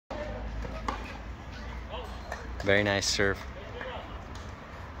Very nice serve.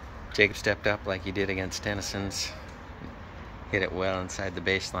 Jacob stepped up like he did against Tennyson's. Hit it well inside the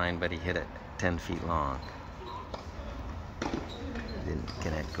baseline, but he hit it 10 feet long. Didn't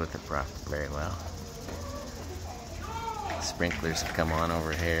connect with the prop very well. Sprinklers have come on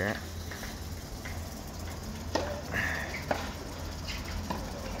over here.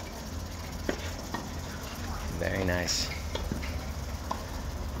 Very nice.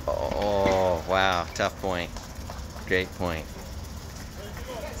 Oh, wow, tough point. Great point.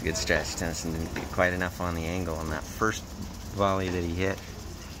 It's a good stretch. Tennyson didn't get quite enough on the angle on that first volley that he hit.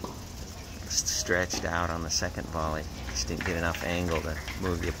 Stretched out on the second volley. Just didn't get enough angle to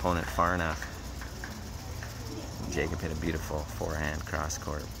move the opponent far enough. Jacob hit a beautiful forehand cross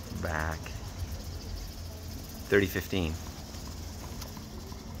court back. 30-15.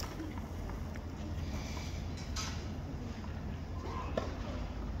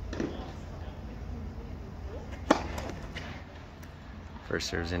 First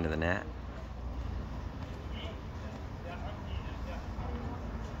serves into the net.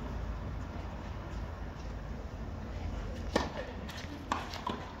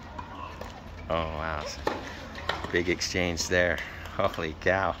 Oh wow, big exchange there. Holy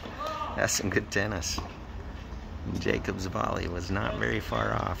cow, that's some good tennis. Jacob's volley was not very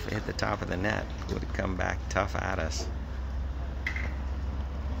far off. It hit the top of the net. Would have come back tough at us.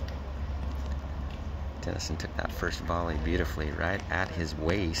 Tennyson took that first volley beautifully right at his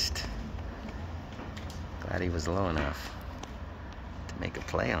waist. Glad he was low enough to make a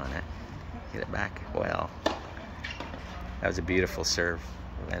play on it. Hit it back well. That was a beautiful serve.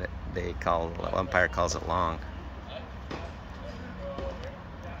 The umpire calls it long.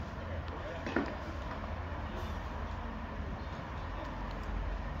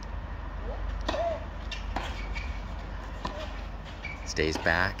 Stays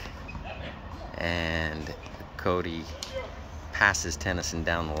back, and Cody passes Tennyson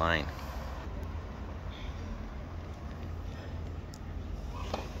down the line.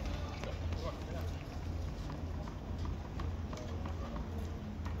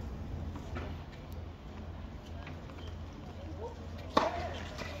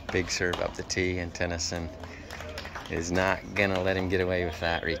 Big serve up the tee, and Tennyson is not gonna let him get away with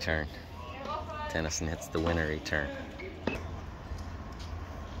that return. Tennyson hits the winner return.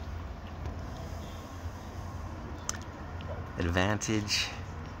 Advantage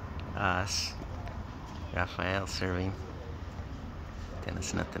us. Rafael serving.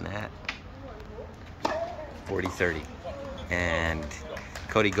 Tennyson at the net. 40-30. And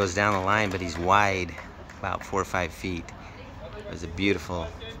Cody goes down the line, but he's wide, about 4 or 5 feet. It was a beautiful,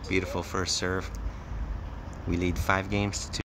 beautiful first serve. We lead 5 games to 2.